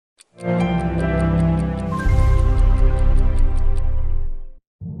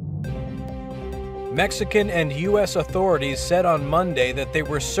Mexican and U.S. authorities said on Monday that they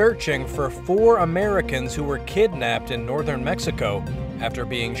were searching for 4 Americans who were kidnapped in northern Mexico after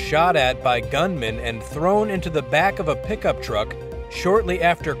being shot at by gunmen and thrown into the back of a pickup truck shortly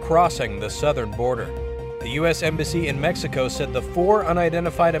after crossing the southern border. The U.S. Embassy in Mexico said the 4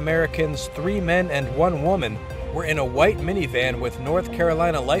 unidentified Americans, 3 men and 1 woman, were in a white minivan with North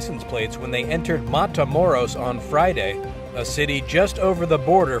Carolina license plates when they entered Matamoros on Friday, a city just over the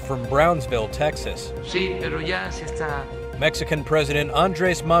border from Brownsville, Texas. Mexican President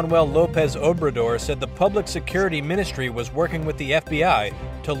Andrés Manuel López Obrador said the Public Security Ministry was working with the FBI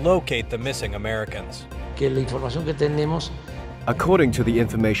to locate the missing Americans. According to the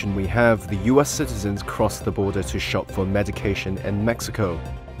information we have, the U.S. citizens crossed the border to shop for medication in Mexico.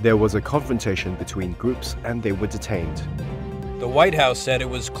 There was a confrontation between groups and they were detained. The White House said it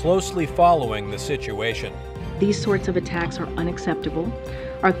was closely following the situation. These sorts of attacks are unacceptable.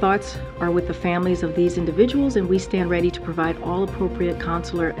 Our thoughts are with the families of these individuals, and we stand ready to provide all appropriate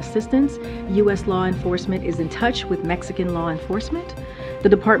consular assistance. U.S. law enforcement is in touch with Mexican law enforcement. The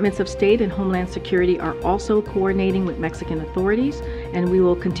Departments of State and Homeland Security are also coordinating with Mexican authorities, and we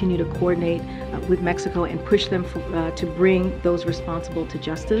will continue to coordinate with Mexico and push them to bring those responsible to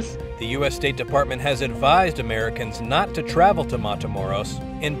justice. The U.S. State Department has advised Americans not to travel to Matamoros,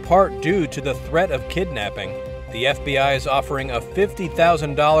 in part due to the threat of kidnapping. The FBI is offering a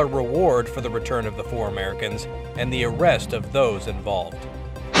 $50,000 reward for the return of the 4 Americans and the arrest of those involved.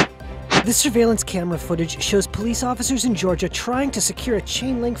 This surveillance camera footage shows police officers in Georgia trying to secure a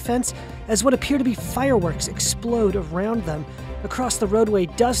chain-link fence as what appear to be fireworks explode around them. Across the roadway,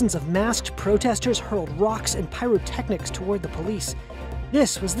 dozens of masked protesters hurled rocks and pyrotechnics toward the police.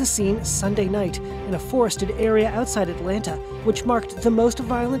 This was the scene Sunday night in a forested area outside Atlanta, which marked the most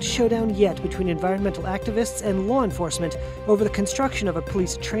violent showdown yet between environmental activists and law enforcement over the construction of a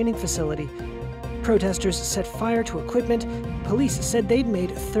police training facility. Protesters set fire to equipment. Police said they'd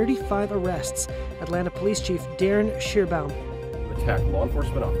made 35 arrests. Atlanta Police Chief Darren Shearbaum. You attack law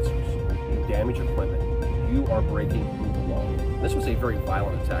enforcement officers, you damage equipment, you are breaking the law. This was a very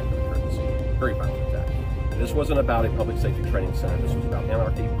violent attack that occurred this evening. Very violent attack. This wasn't about a public safety training center. This was about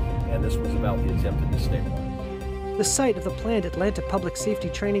anarchy, and this was about the attempt to destabilize. The site of the planned Atlanta Public Safety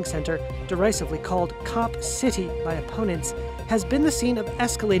Training Center, derisively called Cop City by opponents, has been the scene of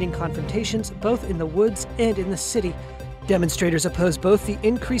escalating confrontations both in the woods and in the city. Demonstrators oppose both the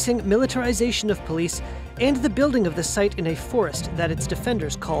increasing militarization of police and the building of the site in a forest that its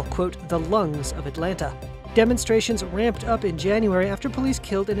defenders call, quote, the lungs of Atlanta. Demonstrations ramped up in January after police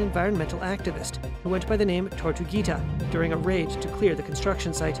killed an environmental activist who went by the name Tortuguita during a raid to clear the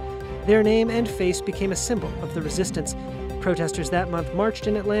construction site. Their name and face became a symbol of the resistance. Protesters that month marched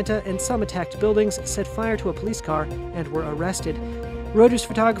in Atlanta, and some attacked buildings, set fire to a police car, and were arrested. Reuters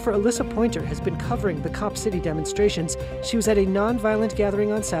photographer Alyssa Pointer has been covering the Cop City demonstrations. She was at a non-violent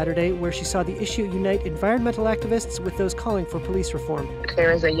gathering on Saturday where she saw the issue unite environmental activists with those calling for police reform.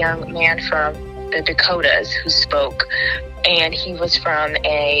 There was a young man from the Dakotas who spoke, and he was from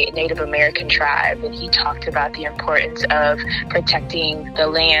a Native American tribe, and he talked about the importance of protecting the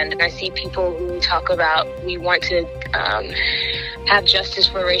land. And I see people who talk about we want to have justice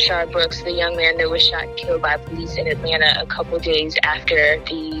for Rayshard Brooks, the young man that was shot and killed by police in Atlanta a couple days after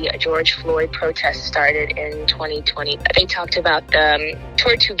the George Floyd protests started in 2020. They talked about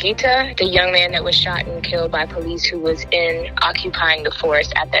Tortuguita, the young man that was shot and killed by police who was occupying the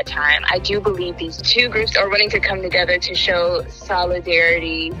forest at that time. I do believe these 2 groups are wanting to come together to show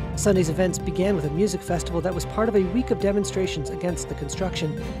solidarity. Sunday's events began with a music festival that was part of a week of demonstrations against the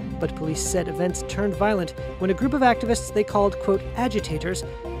construction. But police said events turned violent when a group of activists they called, quote, agitators,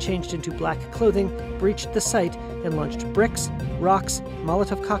 changed into black clothing, breached the site, and launched bricks, rocks,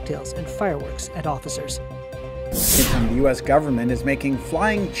 Molotov cocktails, and fireworks at officers. The U.S. government is making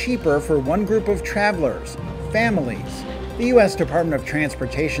flying cheaper for one group of travelers, families. The U.S. Department of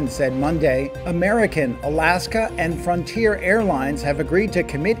Transportation said Monday, American, Alaska, and Frontier Airlines have agreed to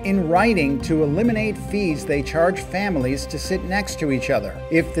commit in writing to eliminate fees they charge families to sit next to each other,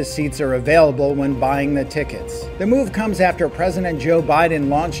 if the seats are available when buying the tickets. The move comes after President Joe Biden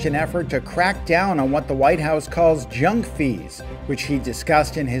launched an effort to crack down on what the White House calls junk fees, which he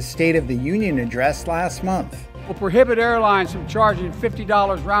discussed in his State of the Union address last month. Will prohibit airlines from charging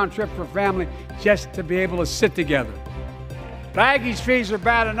 $50 round trip for a family just to be able to sit together. Baggage fees are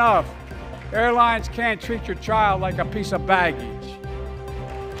bad enough. Airlines can't treat your child like a piece of baggage.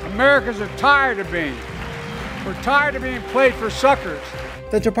 Americans are tired of being. We're tired of being played for suckers.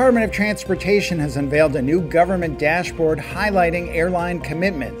 The Department of Transportation has unveiled a new government dashboard highlighting airline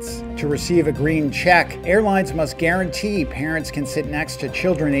commitments. To receive a green check, airlines must guarantee parents can sit next to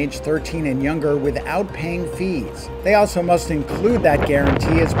children aged 13 and younger without paying fees. They also must include that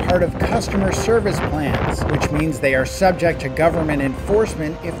guarantee as part of customer service plans, which means they are subject to government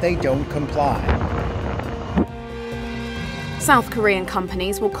enforcement if they don't comply. South Korean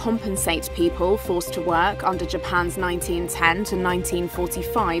companies will compensate people forced to work under Japan's 1910 to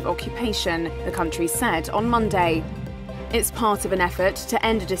 1945 occupation, the country said on Monday. It's part of an effort to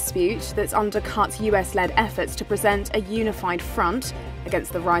end a dispute that's undercut US-led efforts to present a unified front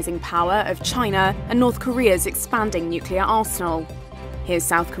against the rising power of China and North Korea's expanding nuclear arsenal. Here's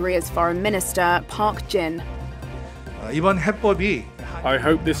South Korea's Foreign Minister Park Jin. 이번 해법이 I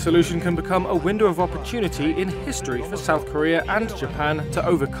hope this solution can become a window of opportunity in history for South Korea and Japan to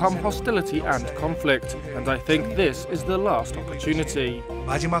overcome hostility and conflict, and I think this is the last opportunity.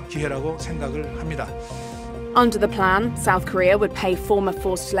 마지막 기회라고 생각을 합니다. Under the plan, South Korea would pay former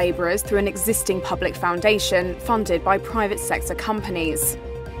forced labourers through an existing public foundation funded by private sector companies.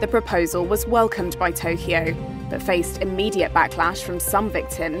 The proposal was welcomed by Tokyo, but faced immediate backlash from some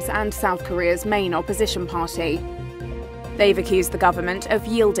victims and South Korea's main opposition party. They've accused the government of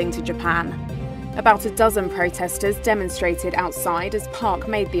yielding to Japan. About a dozen protesters demonstrated outside as Park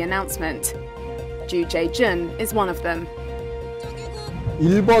made the announcement. Ju Jae-jun is one of them.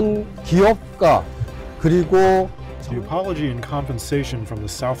 일본 기업가 그리고 The apology and compensation from the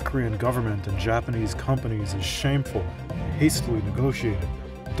South Korean government and Japanese companies is shameful and hastily negotiated.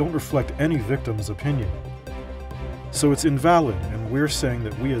 Don't reflect any victim's opinion. So it's invalid, and we're saying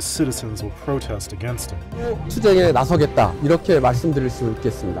that we as citizens will protest against it. 투쟁에 나서겠다 이렇게 말씀드릴 수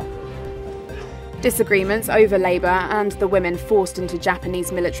있겠습니다. Disagreements over labour and the women forced into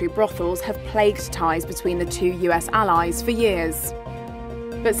Japanese military brothels have plagued ties between the two US allies for years.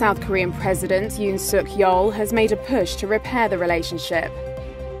 But South Korean President Yoon Suk-yeol has made a push to repair the relationship.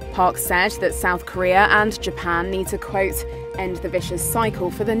 Park said that South Korea and Japan need to, quote, end the vicious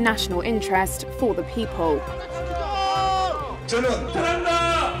cycle for the national interest for the people.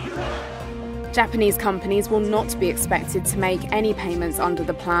 Japanese companies will not be expected to make any payments under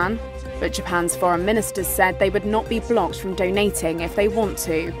the plan, but Japan's foreign ministers said they would not be blocked from donating if they want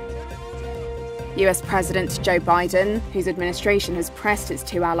to. US President Joe Biden, whose administration has pressed its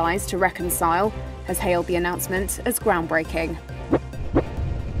two allies to reconcile, has hailed the announcement as groundbreaking.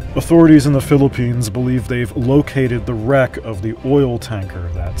 Authorities in the Philippines believe they've located the wreck of the oil tanker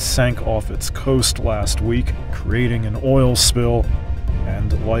that sank off its coast last week, creating an oil spill,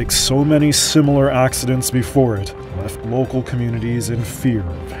 and like so many similar accidents before it, left local communities in fear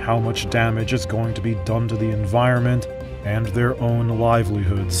of how much damage is going to be done to the environment and their own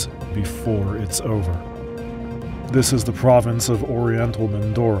livelihoods before it's over. This is the province of Oriental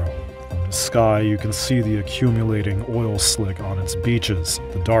Mindoro. From the sky, you can see the accumulating oil slick on its beaches,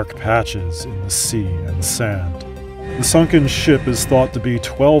 the dark patches in the sea and sand. The sunken ship is thought to be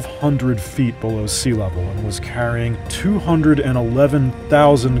 1,200 feet below sea level and was carrying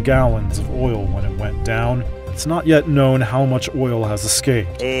 211,000 gallons of oil when it went down. It's not yet known how much oil has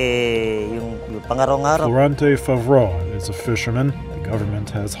escaped. Florente Favreau is a fisherman. The government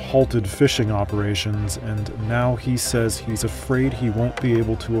has halted fishing operations, and now he says he's afraid he won't be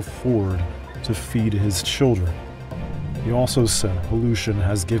able to afford to feed his children. He also said pollution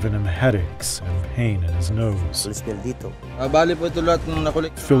has given him headaches and pain in his nose. Philip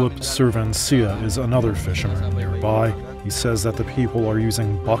Servancia is another fisherman nearby. He says that the people are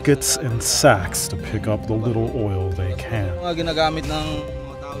using buckets and sacks to pick up the little oil they can.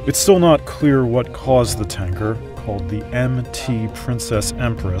 It's still not clear what caused the tanker, called the MT Princess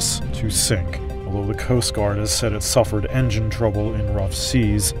Empress, to sink. Although the Coast Guard has said it suffered engine trouble in rough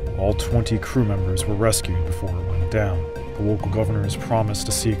seas, all 20 crew members were rescued before it went down. The local governor has promised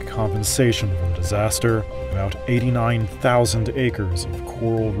to seek compensation for the disaster. About 89,000 acres of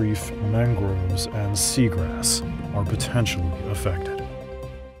coral reef, mangroves, and seagrass are potentially affected.